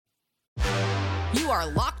You are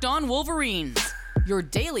Locked On Wolverines, your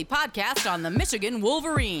daily podcast on the Michigan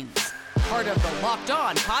Wolverines, part of the Locked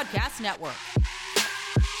On Podcast Network.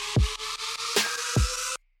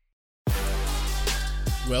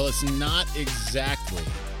 Well, it's not exactly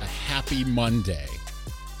a happy Monday,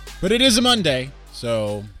 but it is a Monday,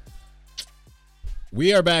 so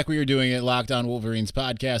we are back. We are doing it. Locked On Wolverines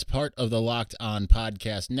podcast, part of the Locked On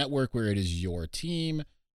Podcast Network, where it is your team.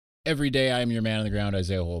 Every day, I am your man on the ground,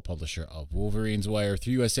 Isaiah Hole, publisher of Wolverines Wire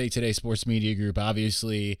through USA Today Sports Media Group.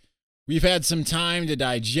 Obviously, we've had some time to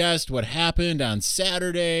digest what happened on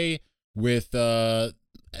Saturday with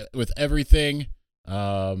everything.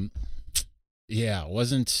 Yeah,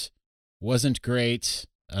 wasn't great.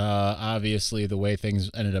 Obviously, the way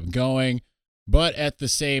things ended up going, but at the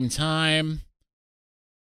same time,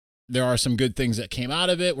 there are some good things that came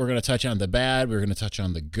out of it. We're going to touch on the bad. We're going to touch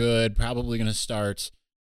on the good. Probably going to start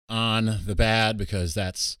on the bad because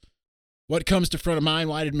that's what comes to front of mind.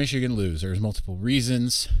 Why did Michigan lose? There's multiple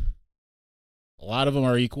reasons. A lot of them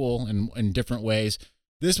are equal in different ways.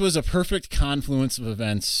 This was a perfect confluence of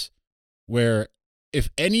events where if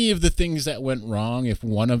any of the things that went wrong, if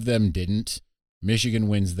one of them didn't, Michigan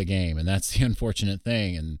wins the game. And that's the unfortunate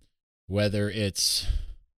thing. And whether it's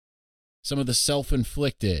some of the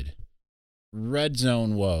self-inflicted red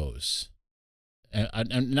zone woes,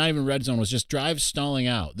 and not even red zone, was just drives stalling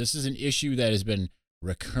out. This is an issue that has been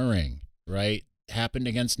recurring, right? Happened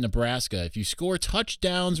against Nebraska. If you score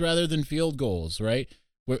touchdowns rather than field goals, right?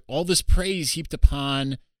 Where all this praise heaped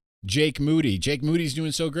upon Jake Moody. Jake Moody's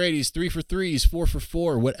doing so great. He's 3 for 3, he's 4 for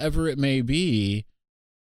 4, whatever it may be.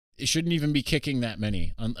 It shouldn't even be kicking that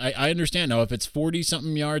many. I understand now if it's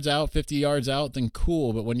 40-something yards out, 50 yards out, then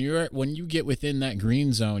cool. But when you get within that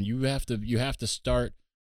green zone, you have to start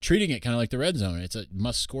treating it kind of like the red zone. It's a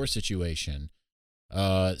must-score situation.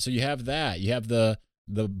 So you have that. You have the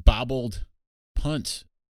bobbled punt,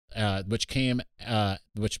 which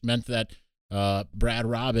meant that Brad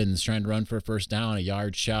Robbins trying to run for a first down, a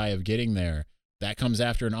yard shy of getting there. That comes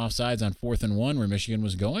after an offsides on 4th and 1 where Michigan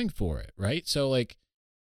was going for it, right? So, like,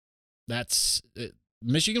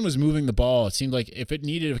 Michigan was moving the ball. It seemed like if it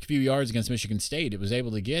needed a few yards against Michigan State, it was able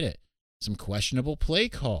to get it. Some questionable play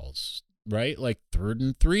calls, right? Like 3rd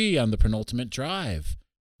and 3 on the penultimate drive.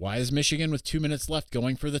 Why is Michigan with 2 minutes left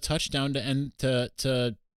going for the touchdown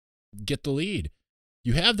to get the lead?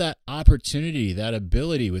 You have that opportunity, that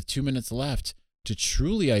ability with 2 minutes left to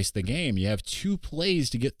truly ice the game. You have 2 plays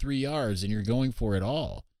to get 3 yards and you're going for it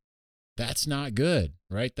all. That's not good,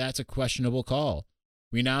 right? That's a questionable call.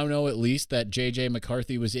 We now know at least that J.J.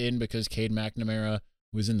 McCarthy was in because Cade McNamara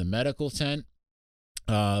was in the medical tent.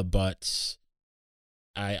 But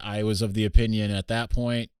I was of the opinion at that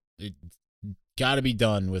point, it got to be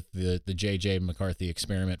done with the J.J. McCarthy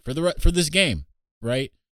experiment for this game,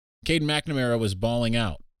 right? Cade McNamara was balling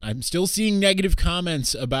out. I'm still seeing negative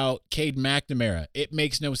comments about Cade McNamara. It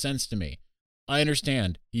makes no sense to me. I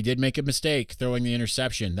understand. He did make a mistake throwing the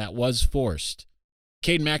interception. That was forced.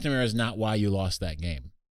 Cade McNamara is not why you lost that game.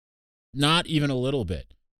 Not even a little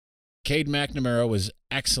bit. Cade McNamara was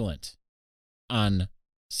excellent on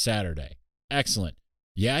Saturday. Excellent.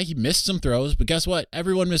 Yeah, he missed some throws, but guess what?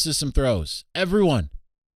 Everyone misses some throws. Everyone.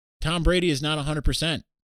 Tom Brady is not 100%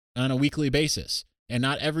 on a weekly basis. And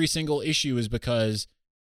not every single issue is because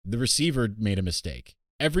the receiver made a mistake.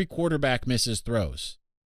 Every quarterback misses throws.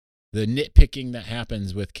 The nitpicking that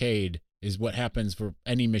happens with Cade is what happens for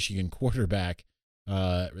any Michigan quarterback.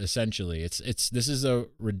 Essentially, this is a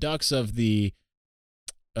redux of the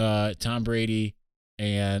Tom Brady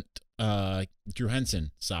and Drew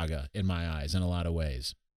Henson saga in my eyes in a lot of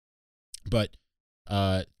ways. But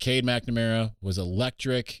Cade McNamara was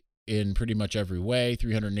electric in pretty much every way.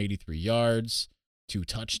 383 yards, 2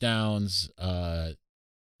 touchdowns,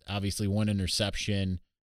 obviously 1 interception.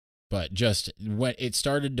 But just when it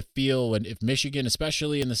started to feel, and if Michigan,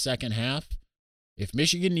 especially in the second half, if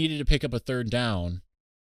Michigan needed to pick up a 3rd down,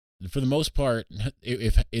 for the most part,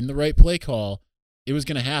 if in the right play call, it was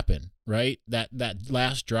going to happen, right? That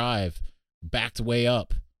last drive backed way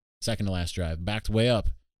up, second to last drive, backed way up.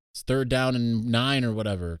 It's 3rd down and 9 or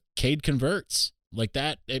whatever. Cade converts like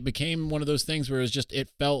that. It became one of those things where it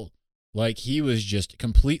felt like he was just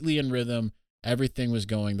completely in rhythm. Everything was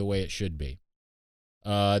going the way it should be.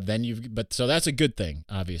 So that's a good thing,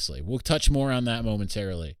 obviously. We'll touch more on that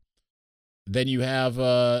momentarily. Then you have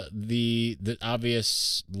the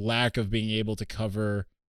obvious lack of being able to cover,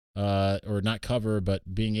 or not cover,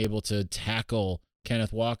 but being able to tackle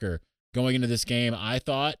Kenneth Walker. Going into this game, I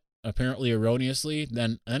thought, apparently erroneously,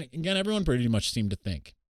 and again, everyone pretty much seemed to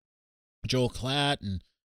think. Joel Klatt and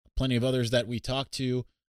plenty of others that we talked to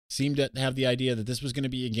seemed to have the idea that this was going to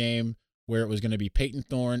be a game where it was going to be Peyton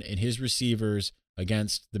Thorne and his receivers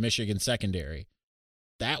against the Michigan secondary.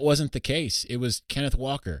 That wasn't the case. It was Kenneth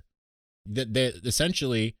Walker.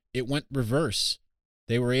 Essentially, it went reverse.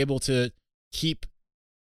 They were able to keep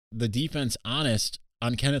the defense honest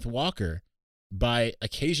on Kenneth Walker by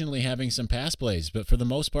occasionally having some pass plays. But for the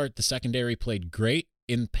most part, the secondary played great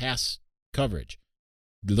in pass coverage.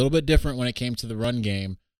 A little bit different when it came to the run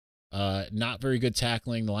game. Not very good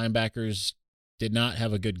tackling. The linebackers did not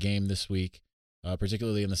have a good game this week,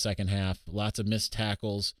 particularly in the second half. Lots of missed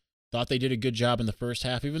tackles. Thought they did a good job in the first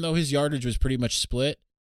half, even though his yardage was pretty much split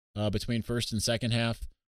between first and second half.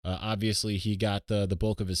 Obviously, he got the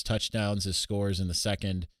bulk of his touchdowns, his scores in the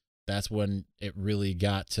second. That's when it really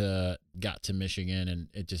got to Michigan, and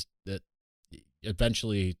it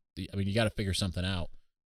eventually, I mean, you got to figure something out.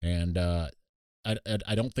 And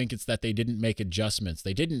I don't think it's that they didn't make adjustments.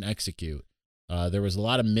 They didn't execute. There was a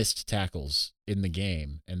lot of missed tackles in the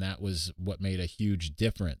game, and that was what made a huge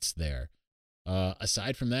difference there.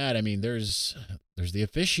 Aside from that, I mean, there's the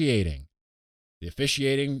officiating. The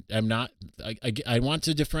officiating, I want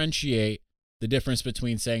to differentiate the difference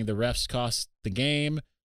between saying the refs cost the game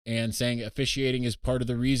and saying officiating is part of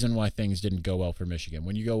the reason why things didn't go well for Michigan.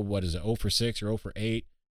 When you go, 0 for 6 or 0 for 8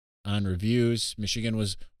 on reviews, Michigan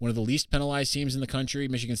was one of the least penalized teams in the country.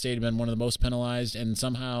 Michigan State had been one of the most penalized, and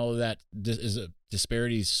somehow that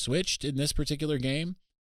disparities switched in this particular game.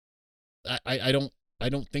 I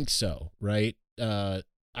don't think so, right? I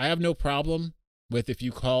have no problem with if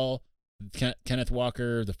you call Kenneth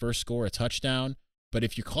Walker the first score a touchdown, but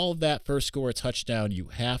if you call that first score a touchdown, you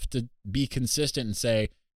have to be consistent and say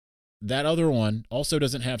that other one also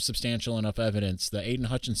doesn't have substantial enough evidence. The Aiden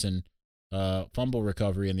Hutchinson fumble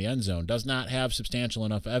recovery in the end zone does not have substantial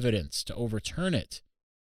enough evidence to overturn it.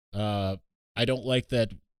 I don't like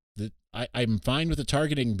that. I'm fine with the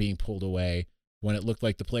targeting being pulled away when it looked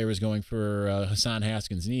like the player was going for Hassan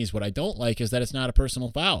Haskins' knees. What I don't like is that it's not a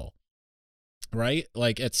personal foul, right?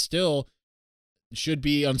 Like, it still should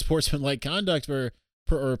be unsportsmanlike conduct or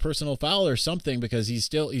a personal foul or something, because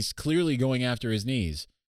he's clearly going after his knees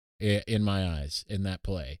in my eyes in that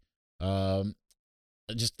play.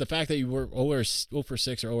 Just the fact that you were 0 for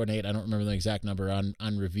 6 or 0 for 8, I don't remember the exact number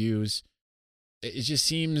on reviews. It just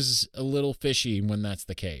seems a little fishy when that's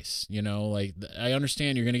the case. You know, like, I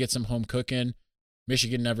understand you're going to get some home cooking.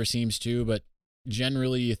 Michigan never seems to, but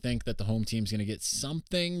generally you think that the home team's going to get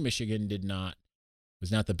something. Michigan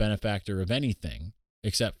was not the benefactor of anything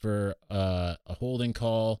except for a holding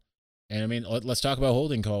call. And I mean, let's talk about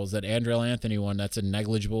holding calls. That Andrell Anthony one, that's a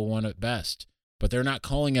negligible one at best. But they're not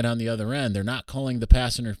calling it on the other end. They're not calling the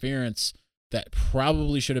pass interference that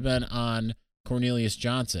probably should have been on Cornelius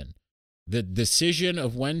Johnson. The decision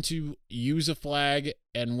of when to use a flag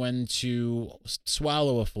and when to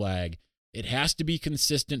swallow a flag, it has to be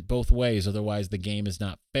consistent both ways. Otherwise, the game is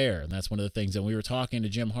not fair. And that's one of the things that we were talking to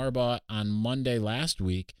Jim Harbaugh on Monday last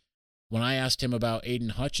week when I asked him about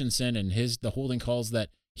Aiden Hutchinson and the holding calls that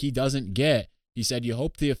he doesn't get. He said, you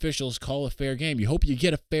hope the officials call a fair game. You hope you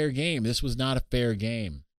get a fair game. This was not a fair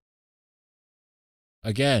game.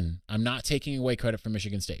 Again, I'm not taking away credit from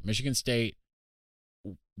Michigan State. Michigan State,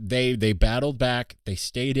 they battled back. They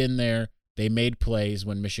stayed in there. They made plays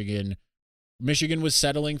when Michigan was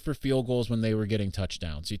settling for field goals when they were getting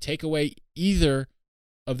touchdowns. You take away either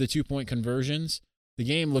of the 2-point conversions, the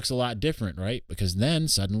game looks a lot different, right? Because then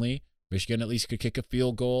suddenly Michigan at least could kick a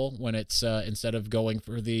field goal when it's instead of going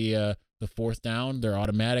for the fourth down, they're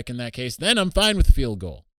automatic in that case. Then I'm fine with the field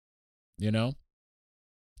goal. You know,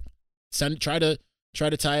 try to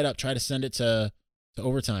tie it up, try to send it to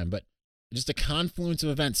overtime, but just a confluence of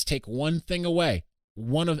events. Take one thing away,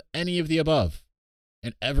 one of any of the above,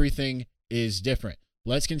 and everything is different.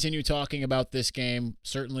 Let's continue talking about this game.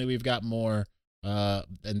 Certainly we've got more, and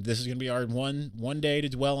this is going to be our one day to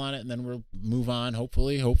dwell on it, and then we'll move on.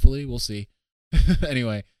 Hopefully, we'll see.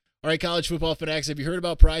 Anyway, all right, college football fanatics, have you heard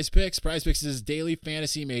about Prize Picks? Prize Picks is daily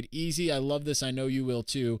fantasy made easy. I love this. I know you will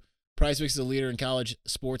too. Prize Picks is a leader in college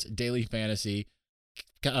sports daily fantasy.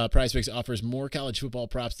 Prize Picks offers more college football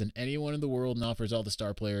props than anyone in the world and offers all the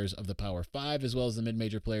star players of the Power 5 as well as the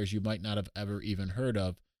mid-major players you might not have ever even heard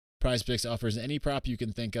of. Prize Picks offers any prop you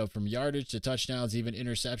can think of, from yardage to touchdowns, even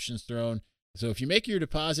interceptions thrown. So if you make your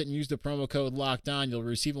deposit and use the promo code LOCKEDON, you'll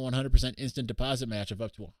receive a 100% instant deposit match of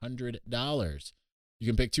up to $100. You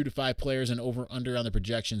can pick 2 to 5 players and over-under on the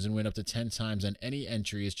projections and win up to 10 times on any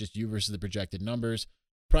entry. It's just you versus the projected numbers.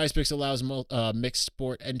 Prize Picks allows mixed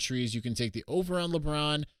sport entries. You can take the over on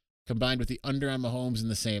LeBron combined with the under on Mahomes in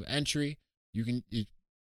the same entry. You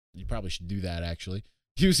probably should do that, actually.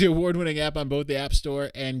 Use the award-winning app on both the App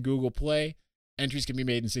Store and Google Play. Entries can be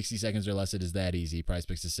made in 60 seconds or less. It is that easy.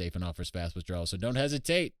 PrizePicks is safe and offers fast withdrawals, so don't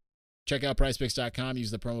hesitate. Check out PrizePicks.com. Use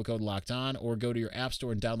the promo code LOCKEDON or go to your app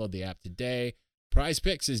store and download the app today.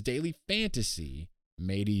 PrizePicks is daily fantasy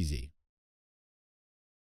made easy.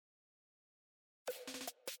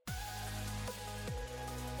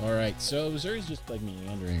 All right, so Missouri's just like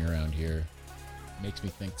meandering around here. Makes me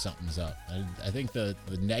think something's up. I think the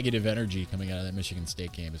negative energy coming out of that Michigan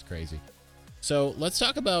State game is crazy. So let's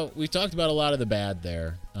talk about, we've talked about a lot of the bad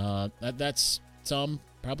there. That's some,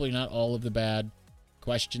 probably not all of the bad.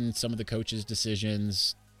 Question some of the coaches'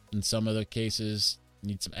 decisions. In some of the cases,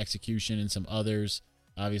 need some execution in some others.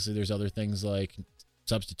 Obviously, there's other things like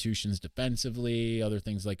substitutions defensively, other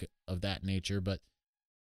things like of that nature. But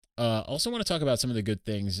also want to talk about some of the good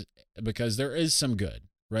things because there is some good,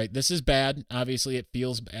 right? This is bad. Obviously, it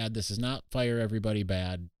feels bad. This is not fire everybody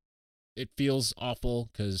bad. It feels awful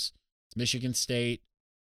because it's Michigan State.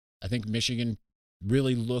 I think Michigan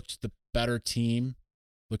really looked the better team,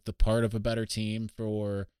 looked the part of a better team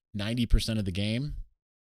for 90% of the game.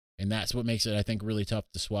 And that's what makes it, I think, really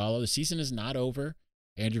tough to swallow. The season is not over.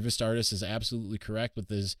 Andrew Vistardis is absolutely correct with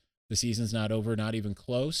his "the season's not over, not even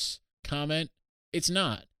close" comment. It's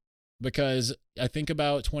not, because I think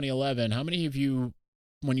about 2011. How many of you,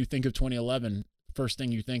 when you think of 2011, first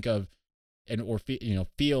thing you think of or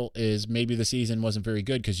feel is maybe the season wasn't very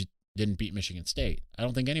good because you didn't beat Michigan State? I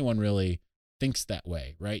don't think anyone really thinks that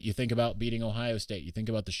way, right? You think about beating Ohio State. You think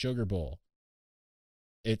about the Sugar Bowl.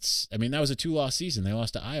 That was a 2-loss season. They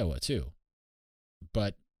lost to Iowa too.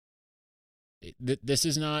 But this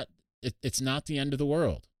is not, it's not the end of the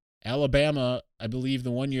world. Alabama, I believe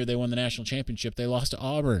the one year they won the national championship, they lost to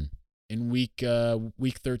Auburn in week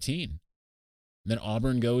 13. Then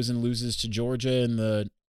Auburn goes and loses to Georgia in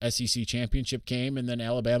the SEC championship game, and then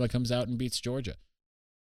Alabama comes out and beats Georgia.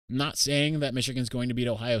 I'm not saying that Michigan's going to beat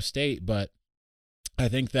Ohio State, but I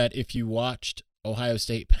think that if you watched Ohio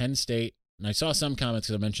State, Penn State, and I saw some comments,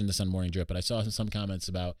 because I mentioned this on Morning Drip, but I saw some comments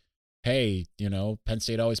about, hey, Penn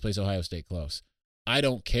State always plays Ohio State close. I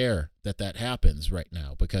don't care that happens right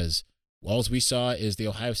now, because all we saw is the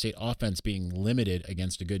Ohio State offense being limited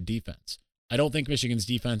against a good defense. I don't think Michigan's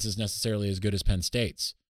defense is necessarily as good as Penn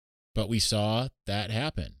State's, but we saw that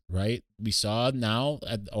happen, right? We saw now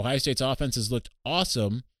Ohio State's offense has looked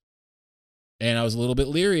awesome, and I was a little bit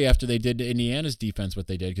leery after they did to Indiana's defense what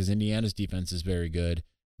they did, because Indiana's defense is very good.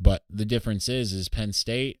 But the difference is Penn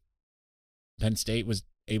State was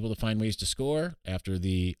able to find ways to score after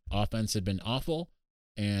the offense had been awful,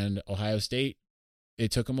 and Ohio State, it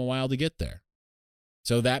took them a while to get there.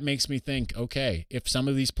 So that makes me think, okay, if some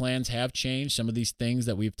of these plans have changed, some of these things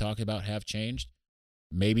that we've talked about have changed,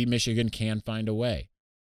 maybe Michigan can find a way.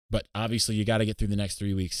 But obviously you got to get through the next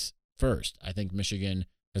 3 weeks first. I think Michigan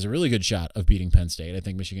has a really good shot of beating Penn State. I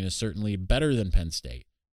think Michigan is certainly better than Penn State.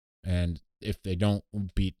 And if they don't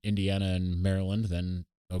beat Indiana and Maryland, then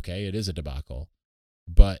okay, it is a debacle.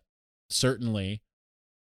 But certainly,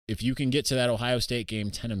 if you can get to that Ohio State game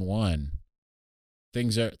 10-1,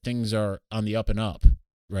 things are on the up and up,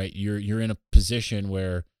 right? You're in a position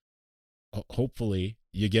where hopefully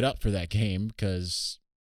you get up for that game, because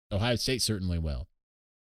Ohio State certainly will.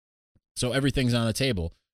 So everything's on the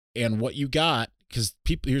table, and what you got, because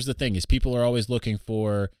here's the thing: is people are always looking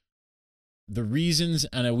for the reasons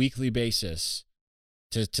on a weekly basis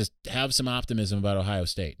to have some optimism about Ohio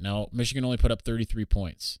State. Now, Michigan only put up 33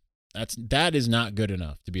 points. That is not good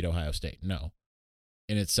enough to beat Ohio State. No,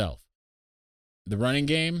 in itself. The running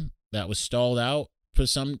game, that was stalled out for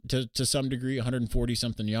to some degree, 140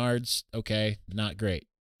 something yards. Okay, not great.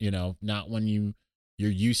 Not when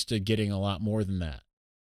you're used to getting a lot more than that.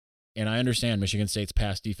 And I understand Michigan State's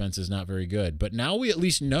pass defense is not very good, but now we at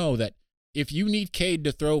least know that if you need Cade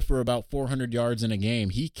to throw for about 400 yards in a game,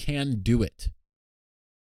 he can do it.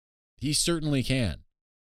 He certainly can.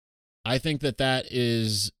 I think that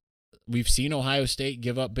is, we've seen Ohio State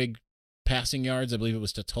give up big passing yards. I believe it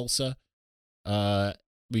was to Tulsa.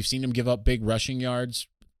 We've seen them give up big rushing yards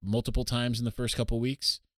multiple times in the first couple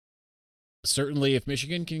weeks. Certainly, if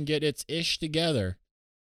Michigan can get its ish together,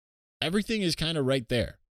 everything is kind of right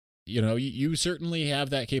there. You certainly have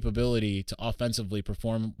that capability to offensively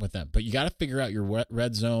perform with them, but you got to figure out your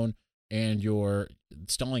red zone and your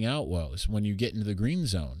stalling out woes when you get into the green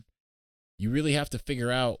zone. You really have to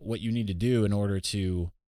figure out what you need to do in order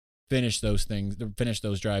to finish those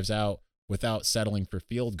drives out without settling for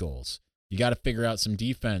field goals. You got to figure out some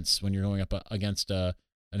defense when you're going up against an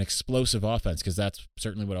explosive offense, because that's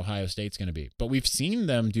certainly what Ohio State's going to be. But we've seen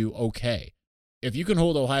them do okay. If you can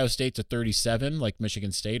hold Ohio State to 37 like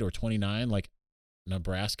Michigan State or 29 like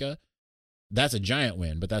Nebraska, that's a giant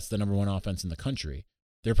win, but that's the number one offense in the country.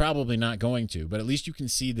 They're probably not going to, but at least you can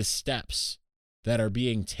see the steps that are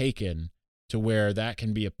being taken to where that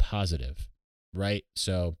can be a positive, right?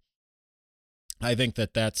 So I think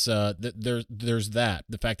that's there's that.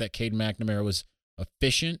 The fact that Cade McNamara was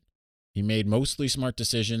efficient, he made mostly smart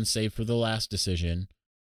decisions, save for the last decision.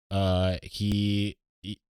 I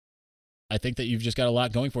think that you've just got a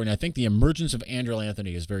lot going for it. And I think the emergence of Andrel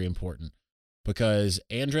Anthony is very important because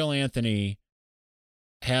Andrel Anthony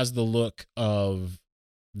has the look of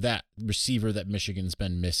that receiver that Michigan's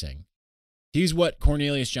been missing. He's what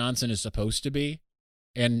Cornelius Johnson is supposed to be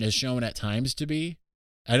and has shown at times to be.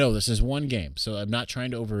 I know this is one game, so I'm not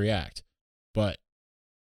trying to overreact. But,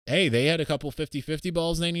 hey, they had a couple 50-50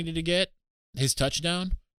 balls they needed to get. His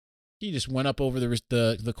touchdown, he just went up over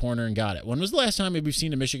the corner and got it. When was the last time we've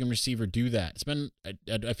seen a Michigan receiver do that? It's been,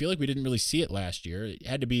 I feel like we didn't really see it last year. It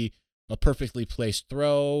had to be a perfectly placed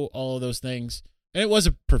throw, all of those things. And it was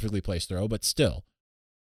a perfectly placed throw, but still.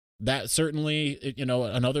 That certainly,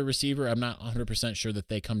 another receiver, I'm not 100% sure that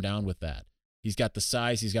they come down with that. He's got the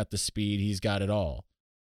size, he's got the speed, he's got it all.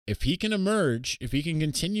 If he can emerge, if he can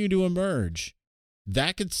continue to emerge,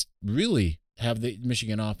 that could really have the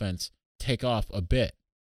Michigan offense take off a bit.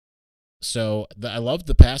 So I love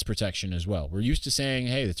the pass protection as well. We're used to saying,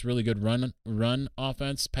 hey, it's really good run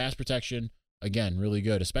offense. Pass protection, again, really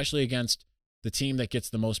good, especially against the team that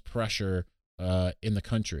gets the most pressure in the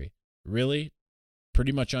country. Really,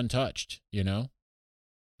 pretty much untouched, Cade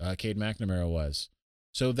McNamara was.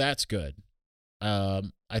 So that's good.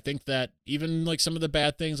 I think that even like some of the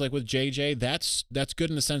bad things like with JJ, that's good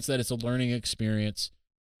in the sense that it's a learning experience.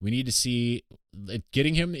 We need to see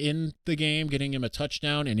getting him in the game, getting him a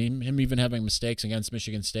touchdown, and him even having mistakes against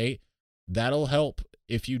Michigan State. That'll help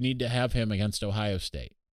if you need to have him against Ohio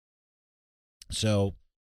State. So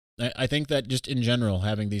I think that just in general,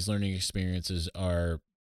 having these learning experiences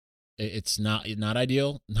it's not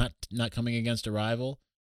ideal, not coming against a rival,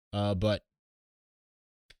 but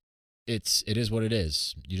it is what it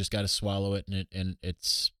is. You just got to swallow it, and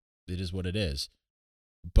it is what it is.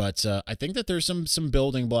 But I think that there's some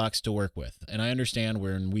building blocks to work with, and I understand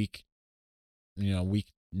we're in week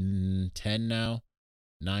 10 now,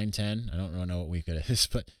 9-10. I don't really know what week it is,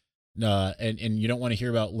 but and you don't want to hear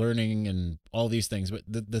about learning and all these things. But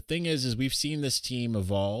the thing is we've seen this team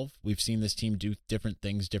evolve. We've seen this team do different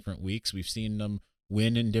things, different weeks. We've seen them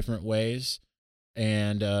win in different ways,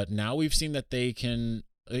 and now we've seen that they can.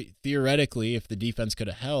 Theoretically, if the defense could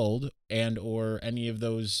have held and or any of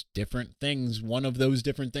those different things, one of those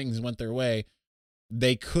different things went their way,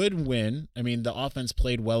 they could win. I mean, the offense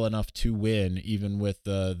played well enough to win, even with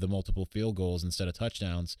the multiple field goals instead of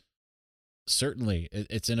touchdowns. Certainly,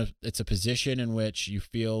 it's a position in which you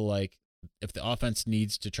feel like if the offense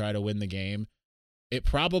needs to try to win the game, it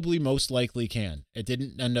probably most likely can. It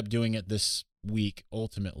didn't end up doing it this week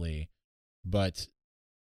ultimately, but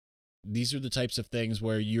these are the types of things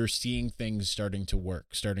where you're seeing things starting to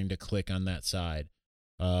work, starting to click on that side.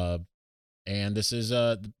 And this is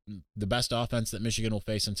the best offense that Michigan will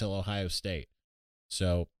face until Ohio State.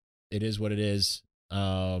 So it is what it is.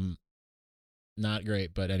 Not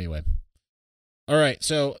great, but anyway. All right,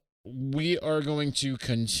 so we are going to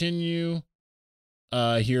continue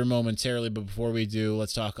here momentarily, but before we do,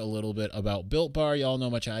 let's talk a little bit about Built Bar. Y'all know how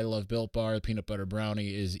much I love Built Bar. The peanut butter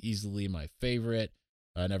brownie is easily my favorite.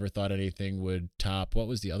 I never thought anything would top. What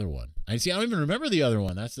was the other one? I don't even remember the other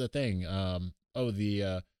one. That's the thing.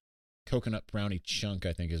 The coconut brownie chunk,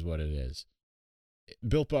 I think is what it is.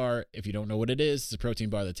 Built Bar, if you don't know what it is, it's a protein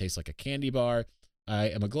bar that tastes like a candy bar. I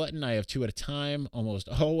am a glutton. I have 2 at a time, almost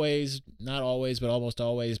always. Not always, but almost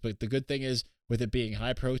always. But the good thing is, with it being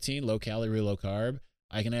high protein, low calorie, low carb,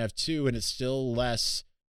 I can have 2 and it's still less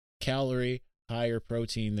calorie, higher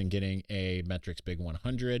protein than getting a Metrics Big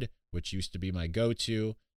 100, which used to be my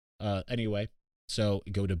go-to. Anyway, so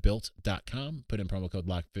go to built.com, put in promo code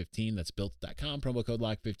LOCK15. That's built.com, promo code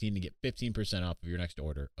LOCK15 to get 15% off of your next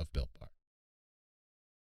order of Built Bar.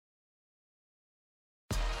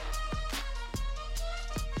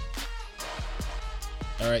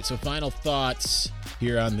 All right, so final thoughts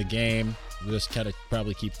here on the game. We'll just kind of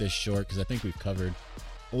probably keep this short because I think we've covered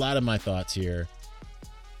a lot of my thoughts here.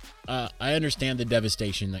 I understand the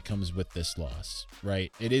devastation that comes with this loss,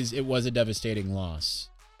 right? It was a devastating loss.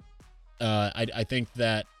 I think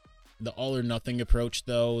that the all or nothing approach,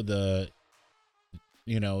 though, this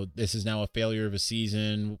is now a failure of a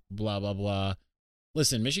season, blah, blah, blah.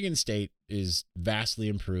 Listen, Michigan State is vastly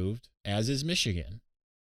improved, as is Michigan.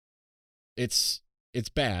 It's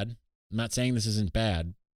bad. I'm not saying this isn't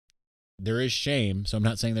bad. There is shame, so I'm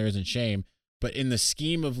not saying there isn't shame. But in the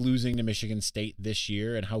scheme of losing to Michigan State this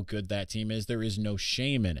year and how good that team is, there is no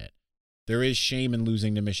shame in it. There is shame in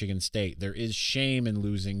losing to Michigan State. There is shame in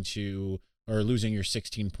losing your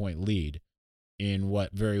 16-point lead in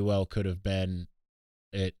what very well could have been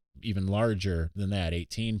it even larger than that,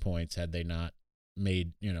 18 points, had they not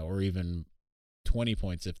made, or even 20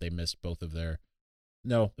 points if they missed both of their.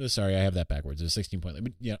 No, sorry, I have that backwards. It's a 16-point lead.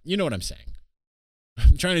 But, you know what I'm saying.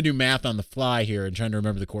 I'm trying to do math on the fly here and trying to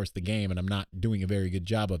remember the course of the game, and I'm not doing a very good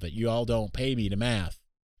job of it. You all don't pay me to math.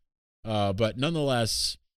 But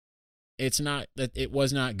nonetheless, it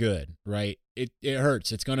was not good, right? It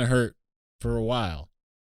hurts. It's going to hurt for a while.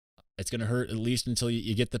 It's going to hurt at least until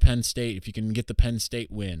you get the Penn State. If you can get the Penn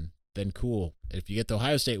State win, then cool. If you get the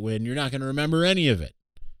Ohio State win, you're not going to remember any of it.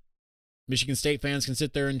 Michigan State fans can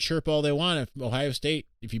sit there and chirp all they want.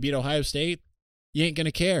 If you beat Ohio State, you ain't going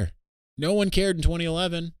to care. No one cared in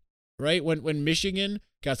 2011, right? When Michigan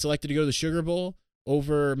got selected to go to the Sugar Bowl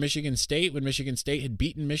over Michigan State, when Michigan State had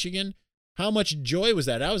beaten Michigan, how much joy was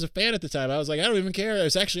that? I was a fan at the time. I was like, I don't even care.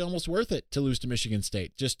 It's actually almost worth it to lose to Michigan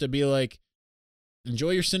State, just to be like,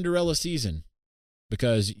 enjoy your Cinderella season,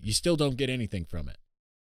 because you still don't get anything from it.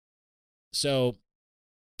 So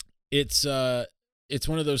it's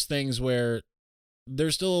one of those things where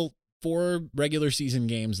there's still 4 regular season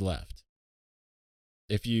games left.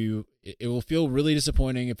 It will feel really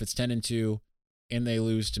disappointing if it's 10-2 and they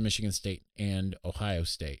lose to Michigan State and Ohio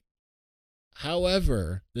State.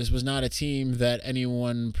 However, this was not a team that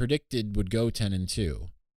anyone predicted would go 10-2.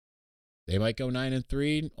 They might go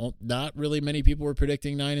 9-3. Not really many people were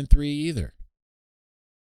predicting 9-3 either.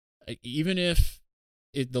 Even if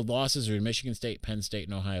the losses are Michigan State, Penn State,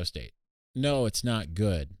 and Ohio State. No, it's not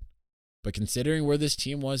good. But considering where this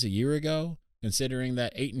team was a year ago, considering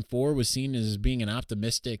that 8-4 was seen as being an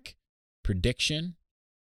optimistic prediction,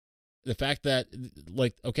 the fact that,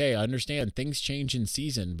 okay, I understand things change in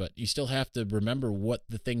season, but you still have to remember what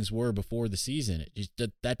the things were before the season.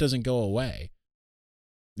 That doesn't go away.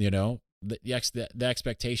 The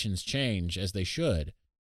expectations change, as they should,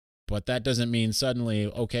 but that doesn't mean suddenly,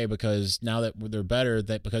 okay, because now that they're better,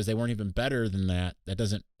 that because they weren't even better than that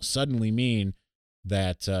doesn't suddenly mean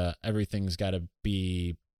that everything's got to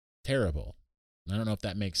be terrible. I don't know if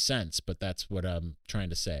that makes sense, but that's what I'm trying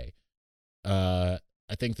to say.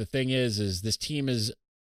 I think the thing is this team is,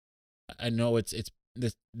 I know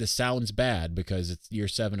this sounds bad because it's year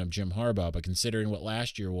 7 of Jim Harbaugh, but considering what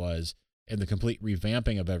last year was and the complete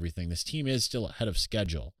revamping of everything, this team is still ahead of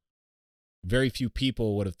schedule. Very few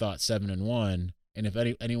people would have thought 7-1, and if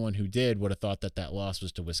anyone who did would have thought that loss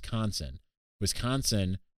was to Wisconsin.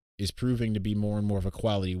 Wisconsin is proving to be more and more of a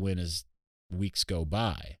quality win as weeks go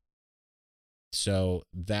by. So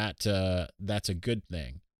that's a good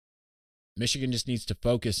thing. Michigan just needs to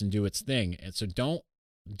focus and do its thing. And so don't,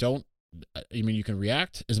 you can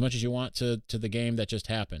react as much as you want to the game that just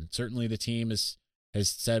happened. Certainly the team has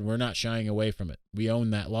said we're not shying away from it. We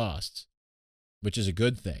own that loss, which is a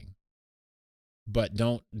good thing. But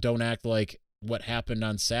don't act like what happened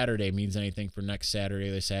on Saturday means anything for next Saturday,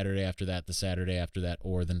 the Saturday after that, the Saturday after that,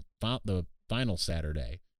 or the final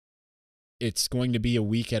Saturday. It's going to be a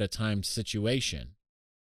week at a time situation.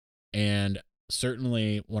 And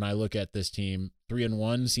certainly when I look at this team,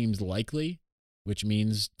 3-1 seems likely, which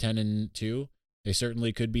means 10-2. They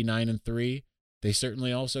certainly could be 9-3. They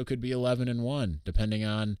certainly also could be 11-1, depending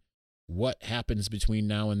on what happens between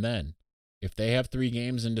now and then. If they have 3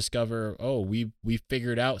 games and discover, we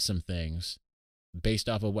figured out some things based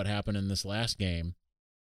off of what happened in this last game,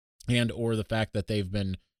 and or the fact that they've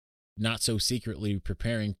been not so secretly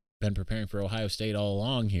preparing for Ohio State all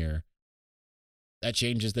along here, that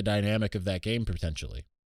changes the dynamic of that game potentially.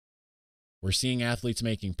 We're seeing athletes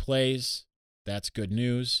making plays. That's good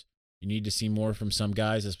news. You need to see more from some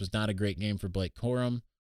guys. This was not a great game for Blake Corum,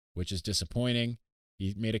 which is disappointing.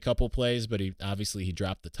 He made a couple plays, but he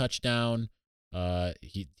dropped the touchdown.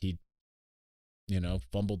 He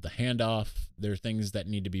fumbled the handoff. There are things that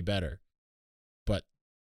need to be better. But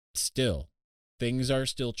still, things are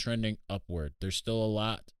still trending upward. There's still a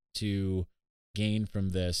lot to gain from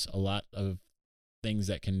this, a lot of things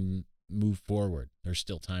that can move forward. There's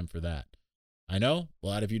still time for that. I know a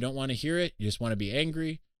lot of you don't want to hear it. You just want to be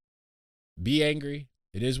angry. Be angry.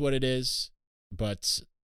 It is what it is. But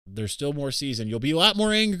there's still more season. You'll be a lot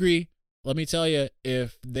more angry, let me tell you,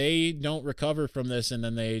 if they don't recover from this and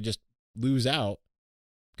then they just lose out.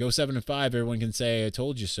 Go 7-5, everyone can say, I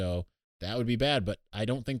told you so. That would be bad, but I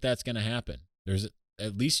don't think that's going to happen. There's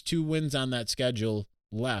at least 2 wins on that schedule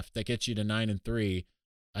left that gets you to 9-3.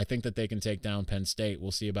 I think that they can take down Penn State.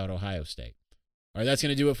 We'll see about Ohio State. All right, that's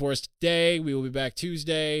going to do it for us today. We will be back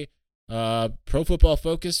Tuesday. Pro Football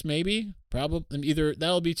Focus, maybe. Probably either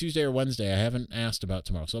that'll be Tuesday or Wednesday. I haven't asked about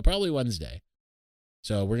tomorrow, so probably Wednesday.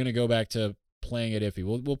 So we're going to go back to playing it iffy.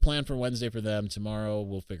 We'll plan for Wednesday for them. Tomorrow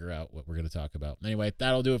we'll figure out what we're going to talk about. Anyway,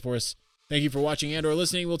 that'll do it for us. Thank you for watching and or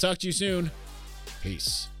listening. We'll talk to you soon.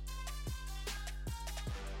 Peace.